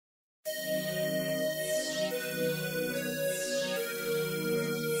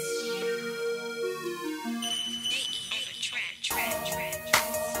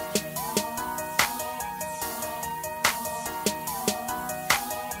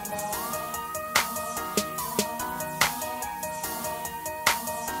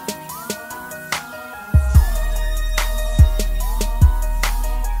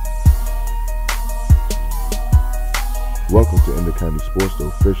County Sports, the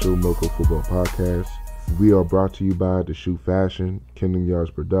official MoCo football podcast. We are brought to you by The Shoe Fashion, Kingdom Yards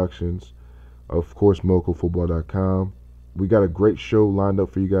Productions, of course, MoCoFootball.com. We got a great show lined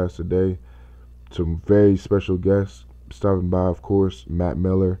up for you guys today. Some very special guests stopping by, of course, Matt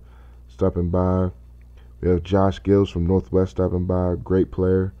Miller stopping by. We have Josh Gill from Northwest stopping by, great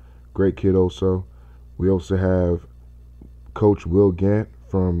player, great kid also. We also have Coach Will Gant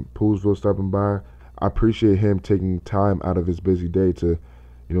from Poolesville stopping by. I appreciate him taking time out of his busy day to,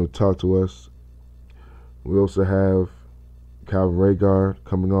 talk to us. We also have Calvin Reighard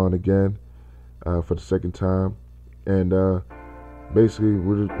coming on again for the second time. And basically,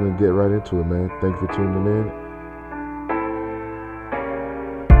 we're just going to get right into it, man. Thank you for tuning in.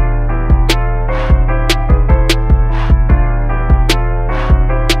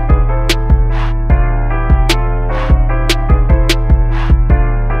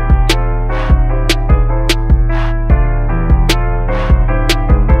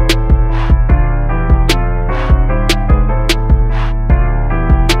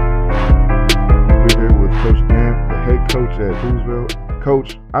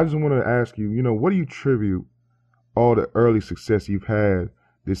 Coach, I just wanted to ask you, what do you attribute all the early success you've had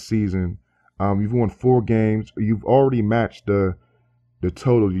this season? You've won 4 games. You've already matched the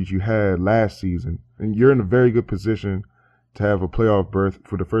total that you had last season. And you're in a very good position to have a playoff berth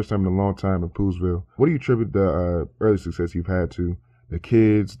for the first time in a long time in Poolesville. What do you attribute the early success you've had to? The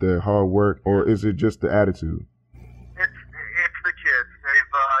kids, their hard work, or is it just the attitude? It's the kids. They've,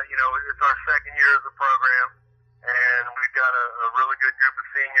 it's our second year of the program. And we've got a really good group of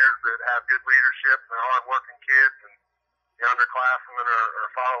seniors that have good leadership and hard-working kids, and the underclassmen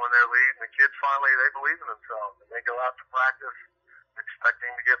are following their lead. And the kids finally, they believe in themselves, and they go out to practice expecting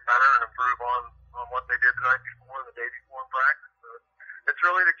to get better and improve on what they did the night before and the day before in practice. So it's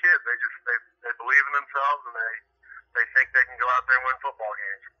really the kids. They believe in themselves, and they think they can go out there and win football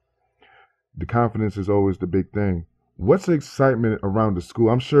games. The confidence is always the big thing. What's the excitement around the school?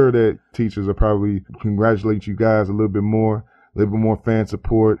 I'm sure that teachers are probably congratulate you guys a little bit more fan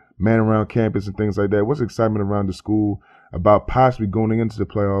support, man around campus and things like that. What's the excitement around the school about possibly going into the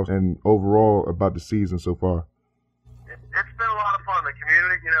playoffs and overall about the season so far? It's been a lot of fun. The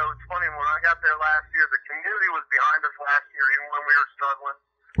community, it's funny, when I got there last year, the community was behind us last year, even when we were struggling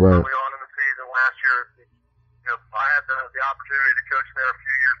early on in the season last year. I had the opportunity to coach there a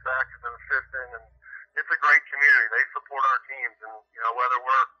few years back as an assistant, and it's a great community. They support our teams, and whether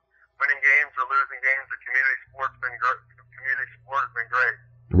we're winning games or losing games, the community support has been great.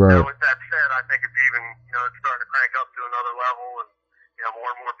 Right. With that said, I think it's even it's starting to crank up to another level, and more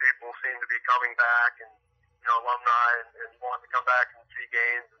and more people seem to be coming back, and alumni and wanting to come back and see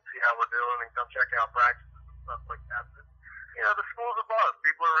games and see how we're doing and come check out practices and stuff like that. But, the school's a buzz.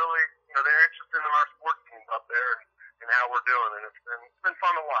 People are really they're interested in our sports teams up there and how we're doing, and it's been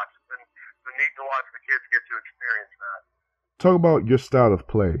fun to watch. It's been neat to watch the kids get to experience that. Talk about your style of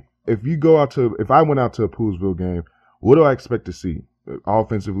play. If I went out to a Poolesville game, what do I expect to see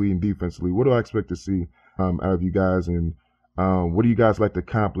offensively and defensively? What do I expect to see out of you guys, and what do you guys like to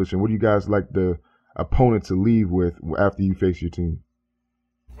accomplish, and what do you guys like the opponent to leave with after you face your team?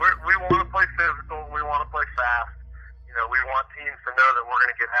 We want to play physical. We want to play fast. We want teams to know that we're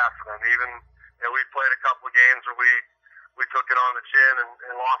going to get after them. Even we played a couple of games where we took it on the chin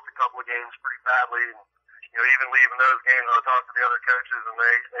and lost a couple of games pretty badly. And, even leaving those games, I talked to the other coaches, and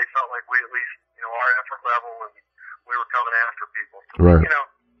they felt like we at least, our effort level, and we were coming after people. So, right.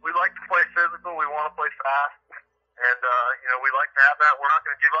 We like to play physical. We want to play fast. And, we like to have that. We're not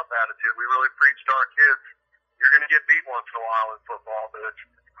going to give up attitude. We really preach to our kids, you're going to get beat once in a while in football, but it's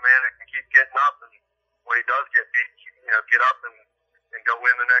a man that can keep getting up, and when he does get beat, get up and go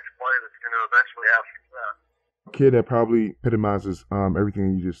win the next play that's going to eventually have success. Kid that probably epitomizes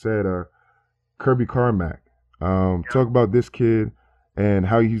everything you just said, Kirby Carmack. Talk about this kid and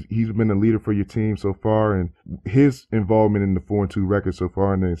how he's been a leader for your team so far, and his involvement in the 4-2 record so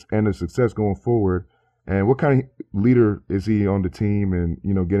far, and the success going forward. And what kind of leader is he on the team, and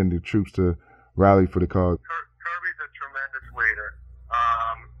getting the troops to rally for the cause? Kirby's a tremendous leader.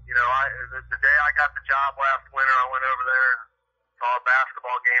 The day I got the job last winter, I went over there and saw a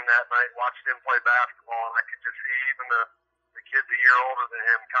basketball game that night, watched him play basketball, and I could just see even the kids a year older than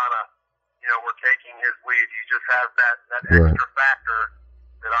him kind of, were taking his lead. He just has that extra factor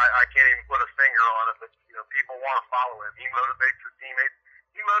that I can't even put a finger on it, but, people want to follow him. He motivates his teammates.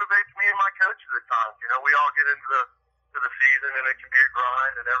 He motivates me and my coaches at times. We all get into the season, and it can be a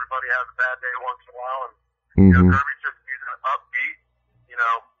grind, and everybody has a bad day once in a while, and, Kirby's he's an upbeat,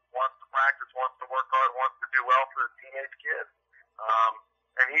 wants to practice, wants to work hard, wants to do well for his teenage kids.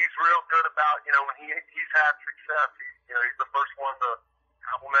 And he's real good about, when he's had success, he's the first one to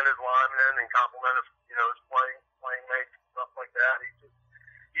compliment his linemen and compliment his, his playing mates and stuff like that.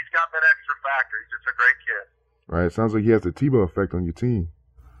 He's got that extra factor. He's just a great kid. Right. It sounds like he has the Tebow effect on your team.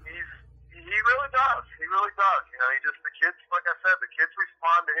 He really does. He really does. The kids, like I said, the kids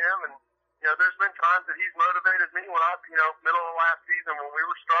respond to him, and there's been times that he's motivated me when middle of last season when we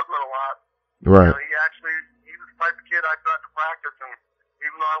were struggling a lot. Right. He was the type of kid I thought to practice, and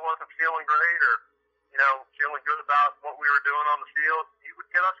even though I wasn't feeling great or feeling good about what we were doing on the field, he would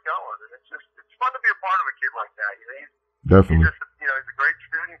get us going, and it's fun to be a part of a kid like that. Definitely. He's a great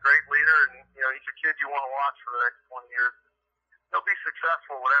student, great leader, and he's a kid you want to watch for the next 20 years. He'll be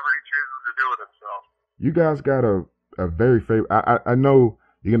successful whatever he chooses to do with himself. You guys got a very favorable. I know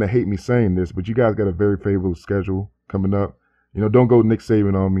you're gonna hate me saying this, but you guys got a very favorable schedule coming up. Don't go Nick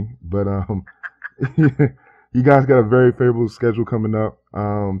Saban on me, but you guys got a very favorable schedule coming up.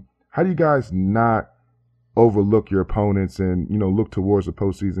 How do you guys not overlook your opponents and look towards the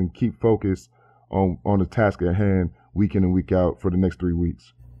postseason, keep focused on the task at hand, week in and week out for the next 3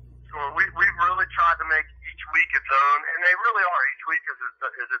 weeks? Sure, we've really tried to make each week its own, and they really are. Each week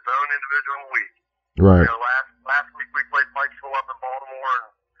is its own individual week. Right. Last week we played Pikesville up in Baltimore,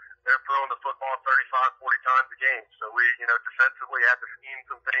 and they're throwing the football 35, 40 times a game. So we, defensively had to scheme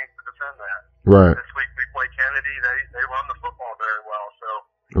some things to defend that. Right. This week we play Kennedy. They run the football very well. So,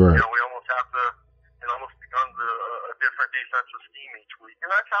 right. We almost have to, it almost becomes a different defensive scheme each week. And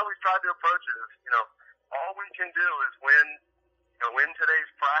that's how we've tried to approach it is, all we can do is win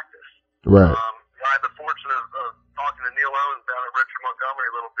today's practice. Right. I had the fortune of talking to Neil Owens down at Richard Montgomery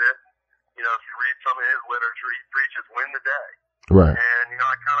a little bit. If you read some of his literature, he preaches win the day. Right. And,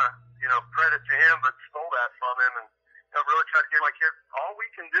 I kind of, credit to him, but stole that from him and, really tried to get my kids, all we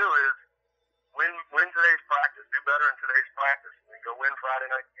can do is win today's practice, do better in today's practice, and then go win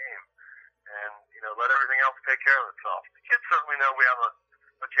Friday night's game. And, let everything else take care of itself. The kids certainly know we have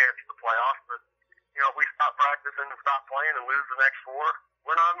a chance to play off, but, if we stop practicing and stop playing and lose the next 4,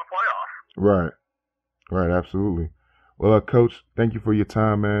 we're not in the playoffs. Right. Right, absolutely. Well, Coach, thank you for your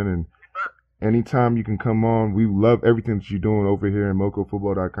time, man, and anytime you can come on, we love everything that you're doing over here in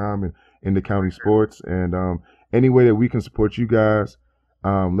MoCoFootball.com and in the county sports. And any way that we can support you guys,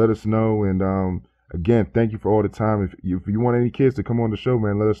 let us know. And again, thank you for all the time. If you want any kids to come on the show,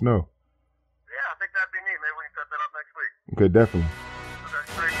 man, let us know. Yeah, I think that'd be neat. Maybe we can set that up next week. Okay, definitely. Okay,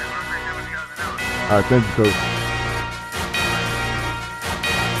 great. Appreciate what you guys are doing. All right, thank you, Coach.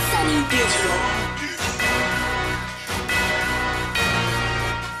 Sunny Digital.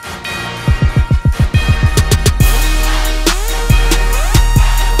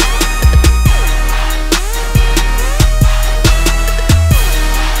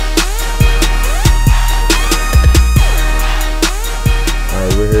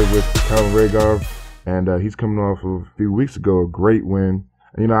 With Reighard, and he's coming off of a few weeks ago a great win.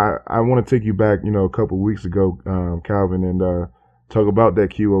 I want to take you back, a couple of weeks ago, Calvin, and talk about that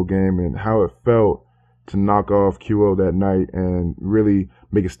QO game and how it felt to knock off QO that night and really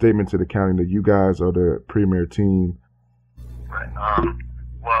make a statement to the county that you guys are the premier team. Right.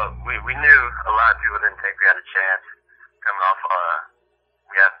 Well, we knew a lot of people didn't think we had a chance coming off.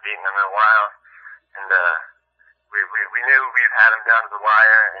 We haven't beaten them in a while, and we knew we've had them down to the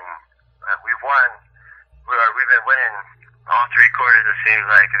wire, and we've won. We've been winning all 3 quarters, it seems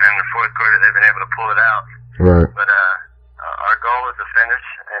like, and then the 4th quarter they've been able to pull it out. Right. But our goal was to finish,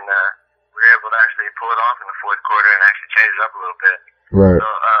 and we were able to actually pull it off in the 4th quarter and actually change it up a little bit. Right. So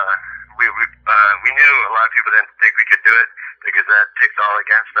we knew a lot of people didn't think we could do it because that ticked all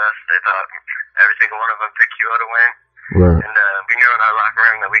against us. They thought every single one of them picked QO to win. Right. And we knew in our locker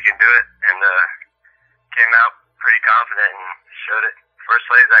room that we can do it, and came out pretty confident and showed it. First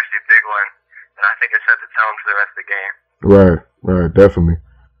play is actually a big one, and I think it set the tone for the rest of the game. Right, definitely.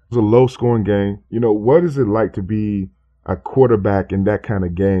 It was a low-scoring game. What is it like to be a quarterback in that kind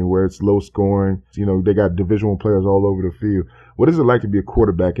of game where it's low-scoring? They got Division I players all over the field. What is it like to be a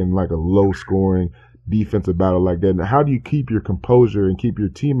quarterback in like a low-scoring defensive battle like that? And how do you keep your composure and keep your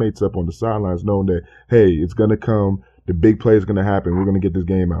teammates up on the sidelines knowing that, hey, it's going to come, the big play is going to happen, we're going to get this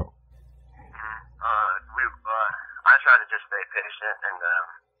game out? I try to just stay patient and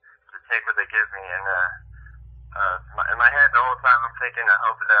to take what they give me. And in my head the whole time I'm thinking, I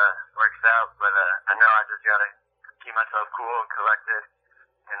hope it works out. But I know I just got to keep myself cool and collected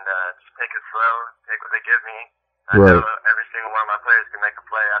and just take it slow, take what they give me. I Right. know every single one of my players can make a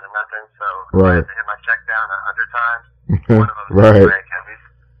play out of nothing. So Right. I have to hit my check down 100 times. One of them is Right. going to make at least.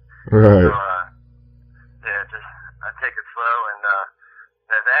 Right. So, just I take it slow, and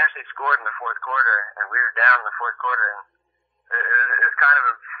they actually scored in the 4th quarter, and we were down in the 4th quarter, and it was kind of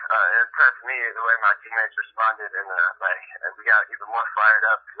it impressed me the way my teammates responded, and we got even more fired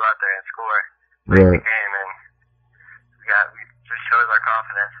up to go out there and score late in the game, and we just showed our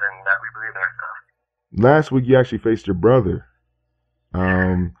confidence and that we believe in ourselves. Last week you actually faced your brother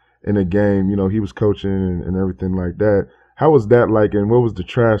in a game. You know, he was coaching and everything like that. How was that like, and what was the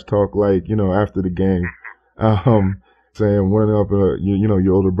trash talk like, you know, after the game? Saying one up, you know,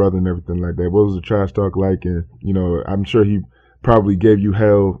 your older brother and everything like that. What was the trash talk like? And, you know, I'm sure he probably gave you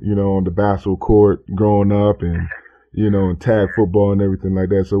hell, you know, on the basketball court growing up and, you know, and tag football and everything like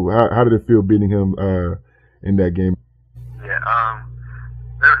that. So how did it feel beating him in that game? Yeah,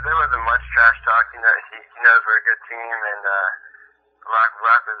 there wasn't much trash talk. You know, he knows we're a good team, and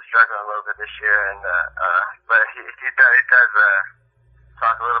Rock was struggling a little bit this year, and but he does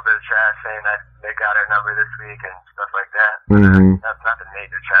talk a little bit of trash, saying that they got our number this week and stuff like that. Mm-hmm. That's not the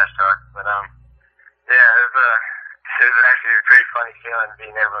major trash talk, but yeah, it was actually a pretty funny feeling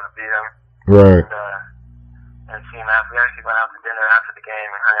being able to beat him. Right. And seeing that, we actually went out to dinner after the game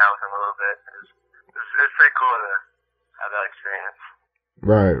and hung out with him a little bit. It was pretty cool to have that experience.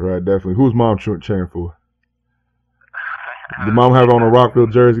 Right, definitely. Who's mom cheering for? Did mom have on a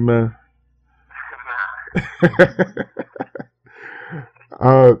Rockville jersey, man?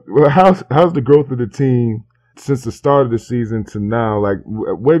 Well, how's the growth of the team since the start of the season to now? Like,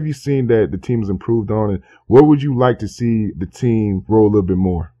 where have you seen that the team has improved on, and where would you like to see the team grow a little bit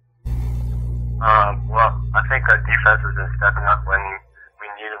more? Well, I think our defense has been stepping up when we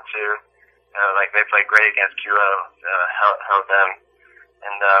need them to. Like, they played great against QO, held them.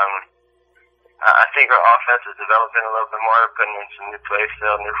 And I think our offense is developing a little bit more, putting in some new plays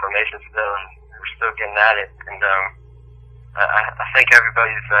still, new formations still, and we're still getting at it. And I think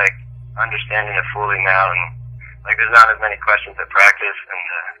everybody's, like, understanding it fully now, and, like, there's not as many questions at practice, and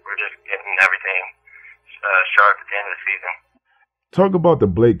we're just getting everything sharp at the end of the season. Talk about the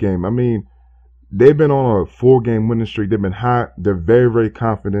Blake game. I mean, they've been on a 4-game winning streak. They've been hot. They're very, very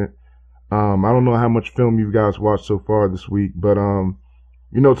confident. I don't know how much film you guys watched so far this week, but,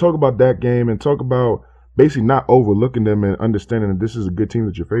 you know, talk about that game and talk about basically not overlooking them and understanding that this is a good team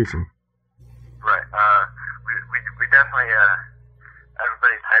that you're facing. Right. We definitely,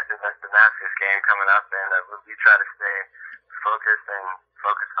 everybody's hyped about the Damascus game coming up, and we try to stay focused and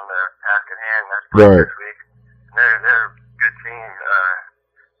focus on the task at hand. That's right. This week. They're a good team,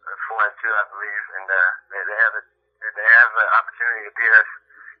 4-2, I believe, and they have an opportunity to beat us,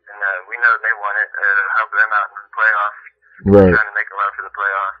 and we know they want it to help them out in the playoffs. Right. Trying to make a run for the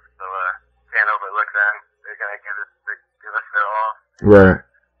playoffs, so can't overlook them. They're gonna give us their all. Right.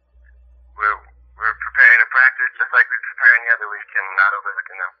 We're preparing to practice just like we prepare any other week, and not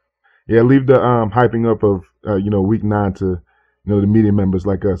overlooking them. Yeah, leave the hyping up of you know, week 9 to, you know, the media members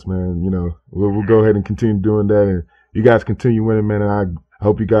like us, man. You know, we'll go ahead and continue doing that, and you guys continue winning, man. And I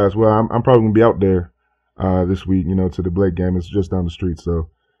hope you guys. Well, I'm probably gonna be out there this week, you know, to the Blake game. It's just down the street,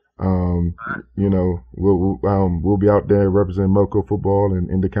 so. You know, we'll be out there representing MoCo football and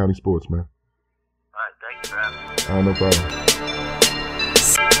in the county sports, man. All right, thank you, man. No problem.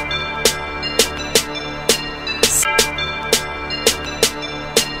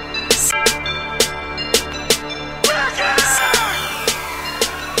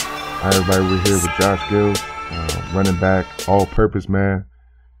 All right, everybody, we're here with Josh Gill, running back, all-purpose man,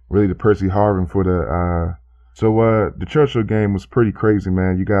 really the Percy Harvin for the So the Churchill game was pretty crazy,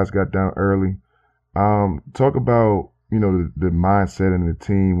 man. You guys got down early. Talk about, you know, the mindset and the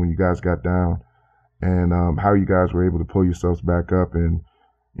team when you guys got down, and how you guys were able to pull yourselves back up and,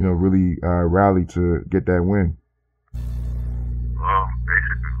 you know, really rally to get that win. Well,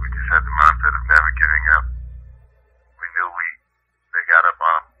 basically, we just had the mindset of never giving up. We knew they got up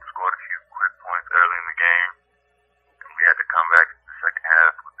on, scored a few quick points early in the game, and we had to come back in the second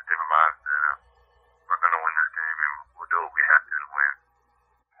half with a different mindset of, we're going to win this game, and we'll do what we have to win.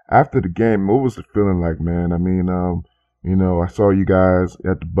 After the game, what was the feeling like, man? I mean, you know, I saw you guys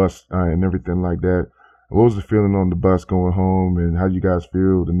at the bus and everything like that. What was the feeling on the bus going home, and how you guys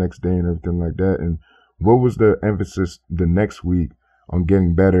feel the next day and everything like that? And what was the emphasis the next week on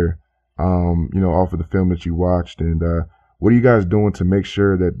getting better, you know, off of the film that you watched? And what are you guys doing to make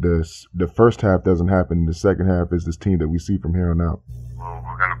sure that the first half doesn't happen, and the second half is this team that we see from here on out? Well,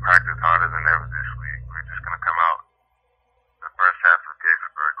 we're going to practice harder than ever this week. We're just going to come out the first half of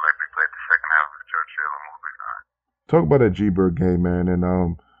Gaithersburg like we played the second half of Churchill, and we'll be fine. Talk about that G-Burg game, man, and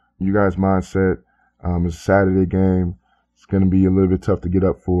you guys' mindset. It's a Saturday game. It's going to be a little bit tough to get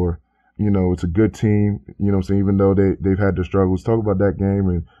up for. You know, it's a good team, you know what I'm saying, even though they've had their struggles. Talk about that game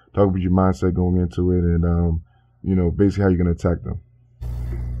and talk about your mindset going into it and, you know, basically how you're going to attack them.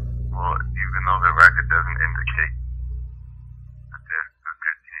 Well, even though the record doesn't indicate that they're a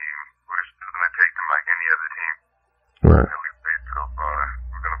good team,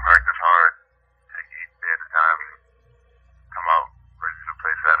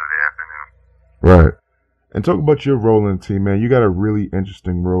 Right. And talk about your role in the team, man. You got a really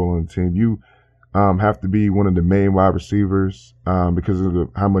interesting role on the team. You have to be one of the main wide receivers because of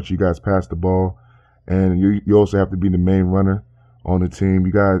how much you guys pass the ball. And you also have to be the main runner on the team.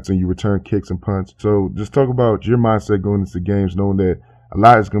 You guys, and you return kicks and punts. So just talk about your mindset going into games, knowing that a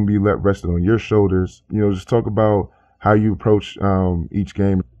lot is going to be rested on your shoulders. Just talk about how you approach each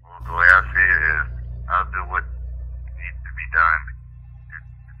game. The way I see it is, I'll do what needs to be done. If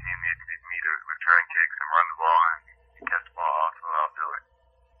the team needs me to return kicks and run the ball and catch the ball also, I'll do it.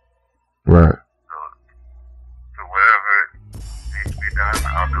 Right. So whatever needs to be done,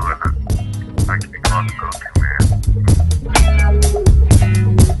 I'll do it. I can be called the go-to man.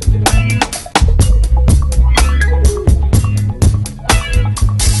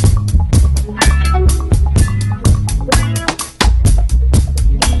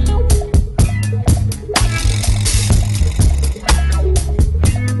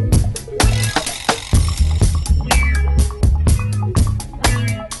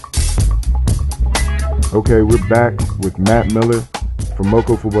 Okay, we're back with Matt Miller from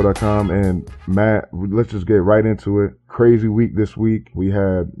MoCoFootball.com, and Matt, let's just get right into it. Crazy week this week. We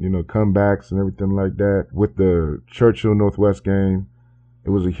had, comebacks and everything like that with the Churchill Northwest game. It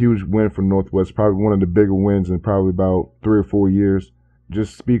was a huge win for Northwest, probably one of the bigger wins in probably about 3 or 4 years.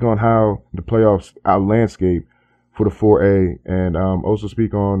 Just speak on how the playoffs landscape for the 4A, and also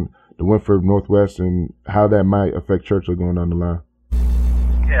speak on the win for Northwest and how that might affect Churchill going down the line.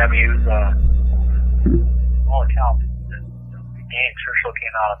 Yeah, it was all accounts, the game. Churchill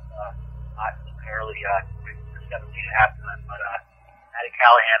came out early, 17 at halftime, but Matty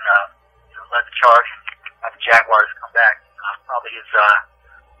Callahan led the charge and got the Jaguars to come back. Probably his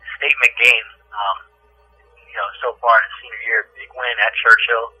statement game, so far in his senior year. Big win at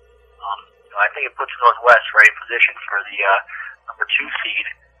Churchill. I think it puts Northwest right in position for the number 2 seed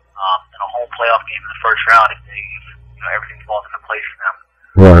in a home playoff game in the first round if everything falls into place for them.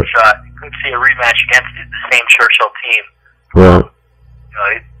 Right. Which, you could see a rematch against the same Churchill team.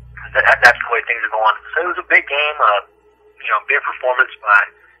 Right. That's the way things are going. So it was a big game. Big performance by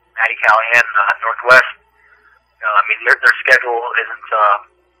Matty Callahan, Northwest. Their schedule isn't,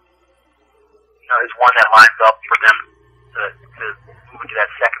 is one that lines up for them to move into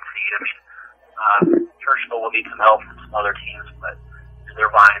that second seed. Churchill will need some help from some other teams, but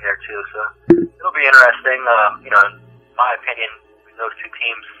they're vying there too. So it'll be interesting. In my opinion, those 2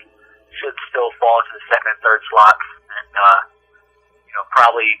 teams should still fall into the second and third slots, and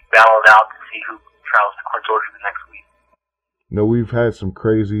probably battle it out to see who travels to Quince Orchard the next week. We've had some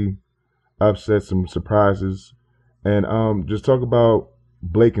crazy upsets, some surprises, and just talk about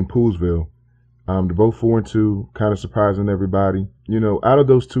Blake and Poolesville. They're both 4-2, kind of surprising everybody. Out of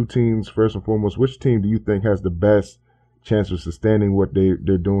those 2 teams, first and foremost, which team do you think has the best chance of sustaining what they're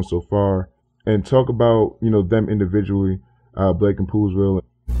doing so far? And talk about them individually. Blake and Poolesville.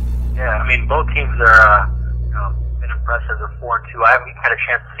 Yeah, both teams are been impressive. They're 4-2. I haven't had a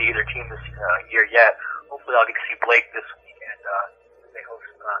chance to see either team this year yet. Hopefully, I'll get to see Blake this weekend. They host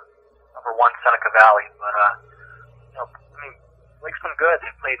number 1 Seneca Valley. But Blake's been good.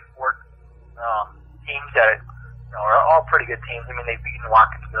 They've played 4 teams that are all pretty good teams. They've beaten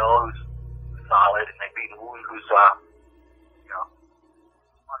Watkinsville, who's solid, and they've beaten Woon, who's on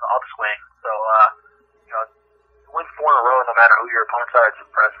the upswing. So win 4 in a row, no matter who your opponents are, it's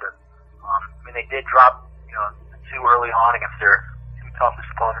impressive. They did drop, 2 early on against their 2 toughest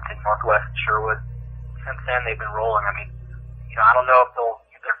opponents in Northwest and Sherwood. Since then, they've been rolling. I don't know if they'll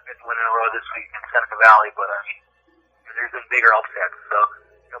get their 5th win in a row this week in Seneca Valley, but there's been bigger upsets. So,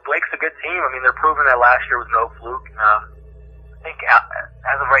 Blake's a good team. They're proving that last year was no fluke. I think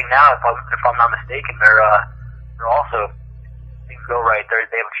as of right now, if I'm not mistaken, they're also, if things go right, they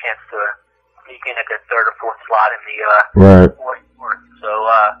have a chance to sneak in at the 3rd or 4th slot in the fourth quarter. So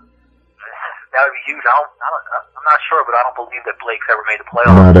that would be huge. I'm not sure, but I don't believe that Blake's ever made the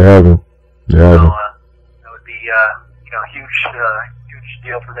playoffs. No, they haven't. So that would be a huge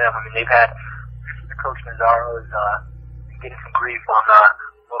deal for them. They've had Coach Mazzaro is getting some grief on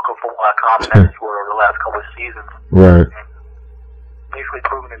MoCoFootball.com and that score over the last couple of seasons. Right. And basically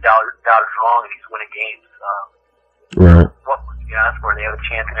proving his doubters wrong, and he's winning games. Right. What you ask for? They have a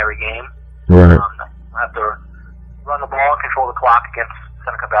chance in every game. Right. Have to run the ball, control the clock against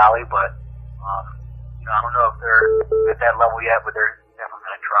Seneca Valley, but I don't know if they're at that level yet, but they're definitely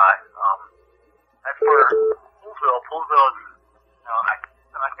going to try. As for Poolesville is,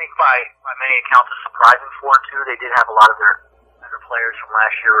 I think by many accounts, a surprising 4-2. They did have a lot of their players from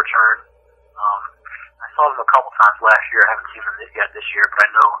last year return. I saw them a couple times last year. I haven't seen them yet this year, but I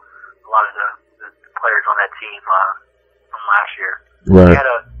know a lot of the players on that team from last year. Right. They had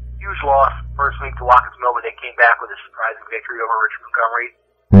a huge loss first week to Watkins-Mill, but they came back with a surprising victory over Richmond Montgomery.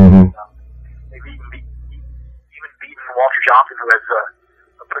 Mm-hmm. They've even beaten Walter Johnson, who has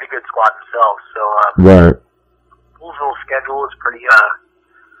a pretty good squad themselves. So Right. Poolesville's schedule is pretty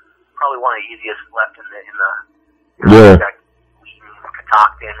probably one of the easiest left in the Yeah.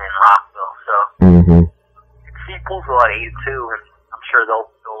 Catoctin and Rockville. So Mm-hmm. you can see Poolesville at 8-2, and I'm sure they'll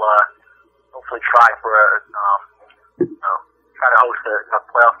hopefully try for try to host a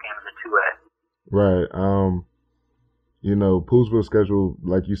playoff game in the 2A. Right. Poolesville's schedule,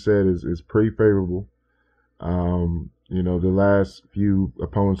 like you said, is pretty favorable. The last few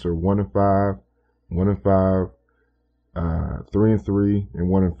opponents are 1-5, 1-5, 3-3, and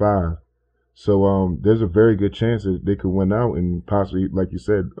 1-5. So there's a very good chance that they could win out and possibly, like you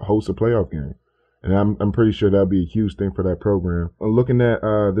said, host a playoff game. And I'm pretty sure that'll be a huge thing for that program. Looking at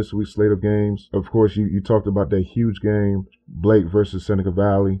this week's slate of games, of course, you talked about that huge game, Blake versus Seneca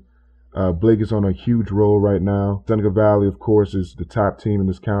Valley. Blake is on a huge roll right now. Seneca Valley, of course, is the top team in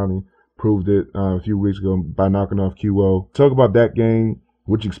this county. Proved it a few weeks ago by knocking off QO. Talk about that game.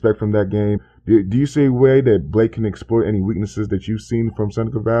 What you expect from that game? Do you see a way that Blake can exploit any weaknesses that you've seen from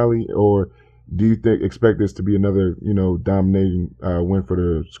Seneca Valley, or do you expect this to be another, dominating win for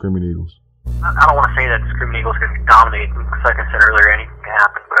the Screaming Eagles? I don't want to say that the Screaming Eagles are going to dominate. Like I said earlier, anything can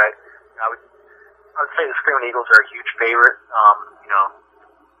happen. But I would say the Screaming Eagles are a huge favorite.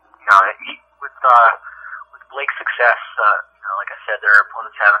 With Blake's success, like I said, their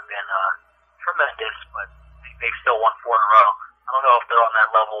opponents haven't been tremendous, but they've still won 4 in a row. I don't know if they're on that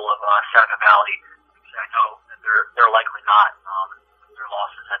level of Seneca Valley, because I know that they're likely not. Their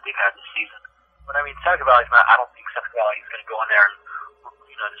losses that they've had this season. But I mean, Seneca Valley's not. I don't think Seneca Valley is going to go in there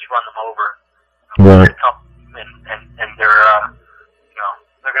and just run them over. Right. They're tough, and they're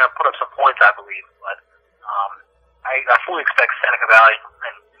going to put up some points, I believe. But I fully expect Seneca Valley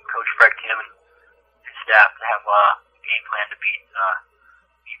and Coach Fred Kim and his staff to have a game plan to beat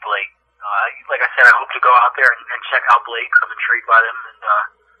Blake. Like I said, I hope to go out there and check out Blake. I'm intrigued by them, and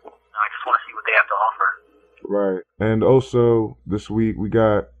I just want to see what they have to offer. Right. And also this week we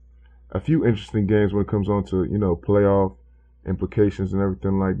got a few interesting games when it comes on to playoff implications and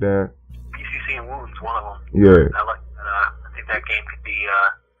everything like that. PCC and Woon's one of them. Yeah. I think that game could be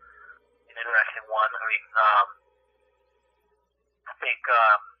an interesting one. I mean, I think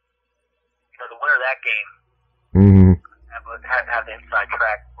the winner of that game have the inside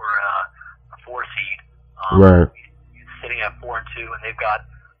track for a 4 seed. Right. He's sitting at 4-2, and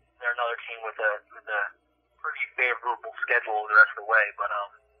they're another team with a pretty favorable schedule the rest of the way, but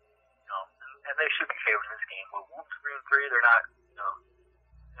and they should be favored in this game. But Wolves 3-3, they're not,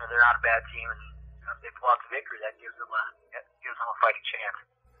 they're not a bad team, and if they pull out the victory, that gives them a fighting chance.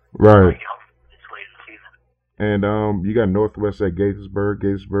 Right. This late in the season. And you got Northwest at Gaithersburg.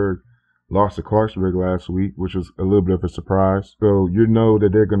 Gaithersburg lost to Clarksburg last week, which was a little bit of a surprise. So you know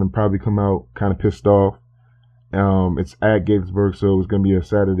that they're going to probably come out kind of pissed off. It's at Gaithersburg, so it's going to be a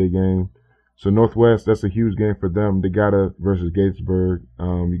Saturday game. So Northwest, that's a huge game for them. They got it versus Gaithersburg.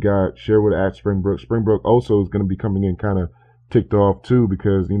 You got Sherwood at Springbrook. Springbrook also is going to be coming in kind of ticked off too,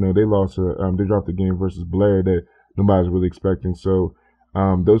 because they lost. They dropped the game versus Blair that nobody's really expecting. So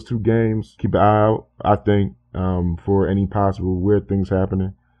those 2 games, keep an eye out, I think, for any possible weird things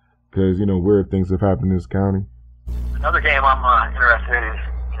happening, because weird things have happened in this county. Another game I'm interested in is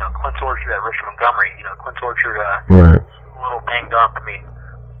Quince Orchard at Richmond Montgomery. Quince Orchard Right. a little banged up. I mean,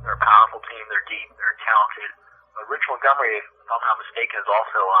 they're a powerful team. They're deep. They're talented. But Richmond Montgomery, if I'm not mistaken, is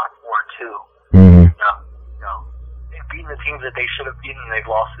also 4-2. They've beaten the teams that they should have beaten, and they've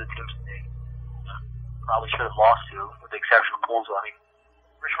lost to the teams that they probably should have lost to, with the exception of Poolesville. I mean,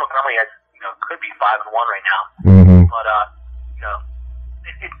 Richmond Montgomery has, could be 5-1 right now. But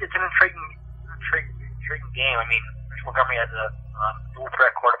it's an intriguing game. I mean, Richmond Montgomery has a dual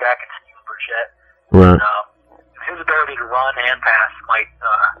threat quarterback in Stephen Burchett. Right. And, his ability to run and pass might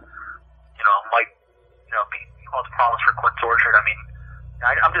be cause promise for Quince Orchard. I mean,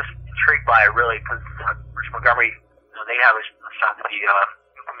 I'm just intrigued by it really, because Richmond Montgomery, they have a shot to be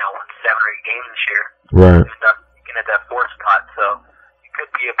win 7 or 8 games this year. Right. And getting at that 4th spot, so it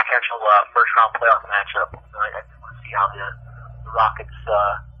could be a potential first round playoff matchup. So I just want to see how the Rockets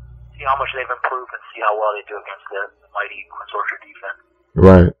see how much they've improved and see how well they do against the mighty Quince Orchard defense.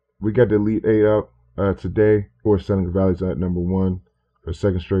 Right. We got the Elite 8 up today. Of course, Seneca Valley's at number 1 for the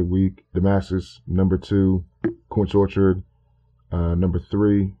 2nd straight week. Damascus, number 2. Quince Orchard, number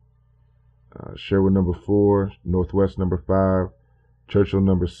 3. Sherwood, number 4. Northwest, number 5. Churchill,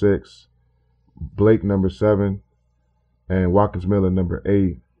 number 6. Blake, number 7. And Watkins-Mill, number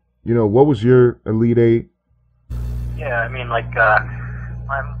 8. What was your Elite 8? Yeah, I mean, like,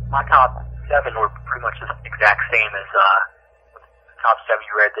 my top 6 7 were pretty much the exact same as the top 7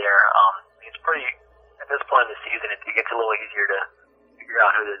 you read there. It's pretty, at this point in the season, it gets a little easier to figure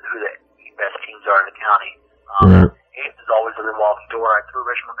out who the 8 best teams are in the county. Right. 8th is always a revolving door. I threw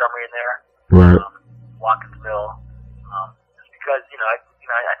Richmond Montgomery in there. Right. Watkinsville. Just because,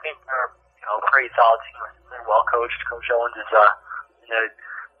 I think they're, a pretty solid team. They're well coached. Coach Owens is, 3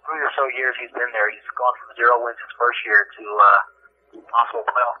 or so years he's been there, he's gone from 0 wins his first year to possible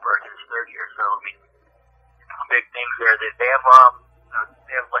playoff berth in his 3rd year. So, I mean, some big things there. They have,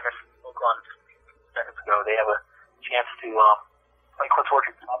 like I spoke on seconds ago, they have a chance to play Quince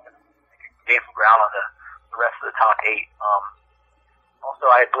Orchard top and gain some ground on the rest of the top 8. Also,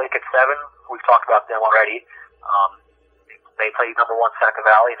 I had Blake at 7. We've talked about them already. They play number 1 Seneca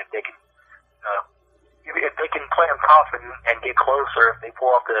Valley, and if they can play them tough and get closer, if they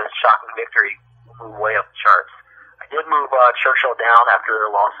pull off the shocking victory, we'll move way up the charts. I did move Churchill down after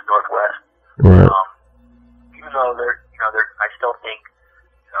their loss to Northwest. Right. Even though I still think,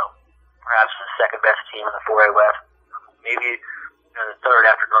 perhaps the 2nd best team in the 4A West. Maybe the 3rd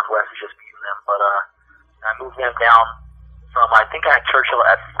after Northwest is just beating them, but I moved them down from, I think I had Churchill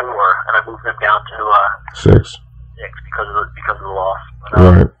at 4, and I moved them down to 6 because of the loss. But,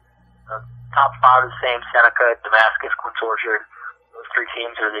 Right. Top 5 is the same: Seneca, Damascus, Quince Orchard. Those 3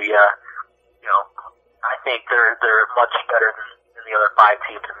 teams are the, I think they're much better than the other 5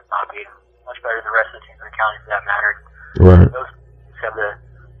 teams in the top 8. Much better than the rest of the teams in the county, for that matter. Right. Those teams have the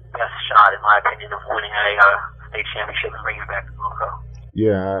best shot, in my opinion, of winning a state championship and bringing it back to MoCo.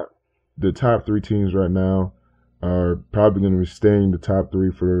 Yeah, the top 3 teams right now are probably going to be staying the top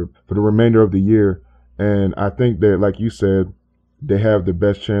 3 for the remainder of the year. And I think that, like you said, they have the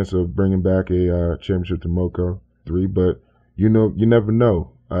best chance of bringing back a championship to MoCo 3. But, you never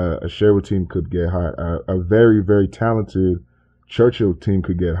know. A Sherwood team could get hot. A very, very talented Churchill team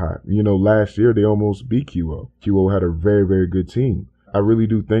could get hot. Last year they almost beat QO. QO had a very, very good team. I really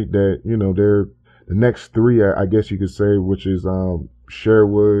do think that, they're the next 3, I guess you could say, which is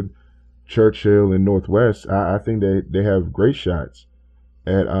Sherwood, Churchill, and Northwest. I think they have great shots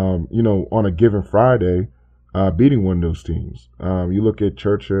at, on a given Friday, beating one of those teams. You look at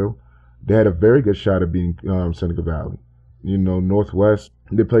Churchill, they had a very good shot at beating Seneca Valley. Northwest,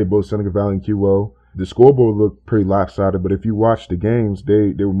 they played both Seneca Valley and QO. The scoreboard looked pretty lopsided, but if you watch the games,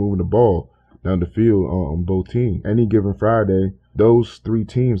 they were moving the ball down the field on both teams. Any given Friday, those 3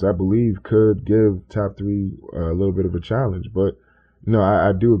 teams, I believe, could give top 3 a little bit of a challenge. But,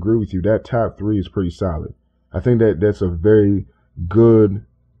 I do agree with you. That top 3 is pretty solid. I think that's a very good,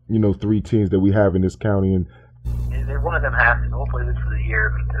 3 teams that we have in this county. And one of them has to. Hopefully this is the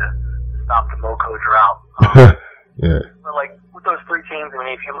year to stop the MoCo drought. Yeah. But, with those 3 teams, I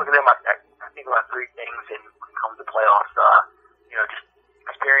mean, if you look at them, I think about 3 things when it comes to playoffs. Just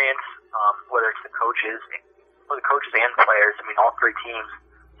experience, whether it's the coaches and players. I mean, all 3 teams,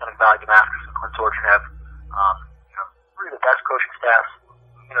 Seneca Valley, Damascus, and Quince Orchard have, really the best coaching staffs,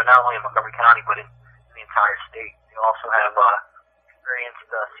 not only in Montgomery County, but in the entire state. They also have experienced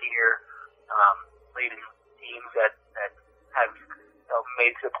senior leading teams that have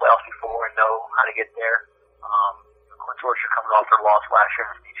made it to the playoffs before and know how to get there. Quince Orchard coming off their loss last year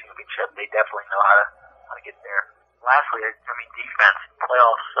in the state championship, they definitely know how to get there. Lastly, defense.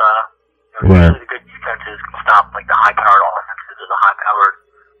 Playoffs, usually the good defenses can stop the high-powered offenses or the high-powered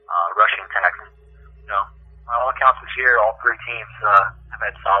rushing attacks. By all accounts this year, all 3 teams have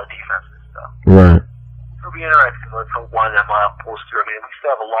had solid defenses. So. Right. It'll be interesting. Let's hope one of them pulls through. I mean, we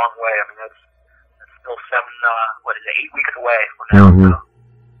still have a long way. I mean, that's still 8 weeks away from now. Mm-hmm. So,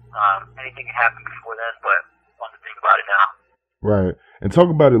 anything can happen before then, but fun to think about it now. Right. And talk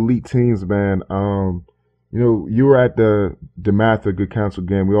about elite teams, man. You were at the DeMatha Good Counsel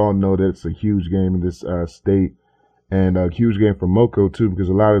game. We all know that it's a huge game in this state, and a huge game for MoCo too, because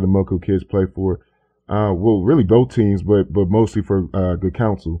a lot of the MoCo kids play for, really both teams, but mostly for Good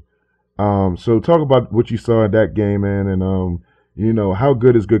Counsel. So talk about what you saw in that game, man, and how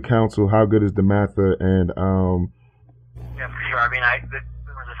good is Good Counsel, how good is DeMatha, and yeah, for sure. I mean,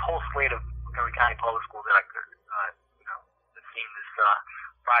 there was this whole slate of Montgomery County public schools that I could, have seen this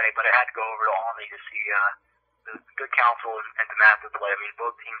Friday, but I had to go over to Albany to see the Good Counsel and DeMatha play. I mean,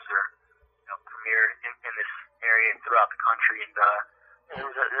 both teams are premier in this area and throughout the country, and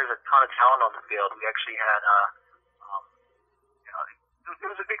there's a ton of talent on the field. We actually had it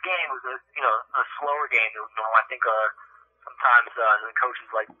was a good game. It was a slower game. I think sometimes the coaches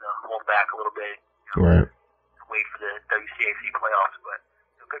like to hold back a little bit, right, to wait for the WCAC playoffs. But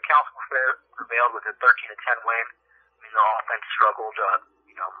Good Counsel prevailed with a 13-10 win. I mean, the offense struggled,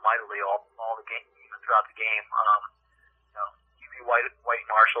 mightily all the game throughout the game. QB White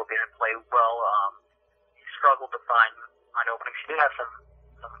Marshall didn't play well. He struggled to find openings. He did have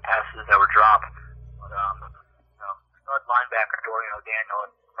some passes that were dropped, but stud linebacker Dorian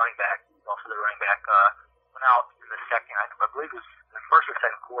O'Daniel, running back, also the running back, went out in the second. I believe it was in the first or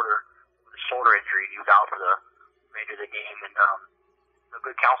second quarter with a shoulder injury. He was out for the remainder of the game, and the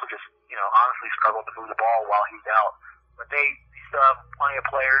good counsel just honestly struggled to move the ball while he was out. But they still have plenty of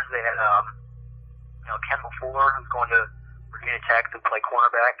players. They had Kendall Fuller, who's going to Virginia Tech to play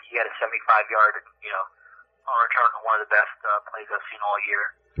cornerback. He had a 75-yard on return on one of the best plays I've seen all year.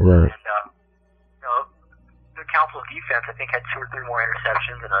 Right. And the Council's defense, I think, had 2 or 3 more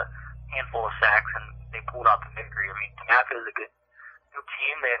interceptions and a handful of sacks, and they pulled out the victory. I mean, Seneca is a good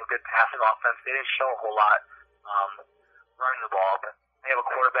team. They have a good passing offense. They didn't show a whole lot running the ball, but they have a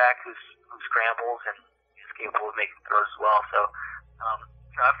quarterback who scrambles and is capable of making throws as well. So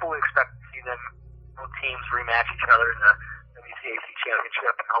I fully expect to see both teams rematch each other in the WCAC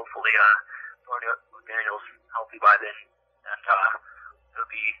championship, and hopefully Daniel's healthy by then, and it'll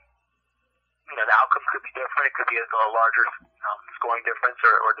be the outcome could be different. It could be a larger scoring difference,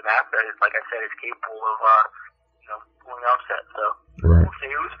 or the math that, like I said, is capable of pulling an upset. So right. We'll see.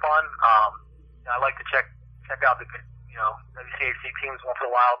 It was fun. I like to check out the good WCAC teams once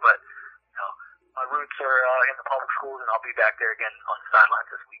in a while, but my roots are in the public schools, and I'll be back there again on the sidelines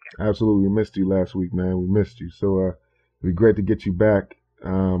this weekend. Absolutely. We missed you last week, man. We missed you. So it'd be great to get you back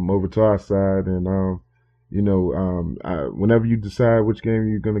over to our side. And, whenever you decide which game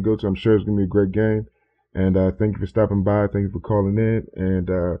you're going to go to, I'm sure it's going to be a great game. And thank you for stopping by. Thank you for calling in. And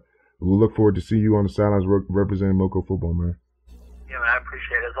we'll look forward to see you on the sidelines representing MoCo football, man. Yeah, man, I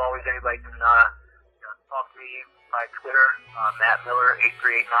appreciate it. As always, anybody can talk to me by Twitter, Matt Miller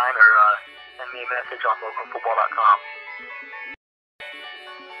 8389, or send me a message on MoCoFootball.com.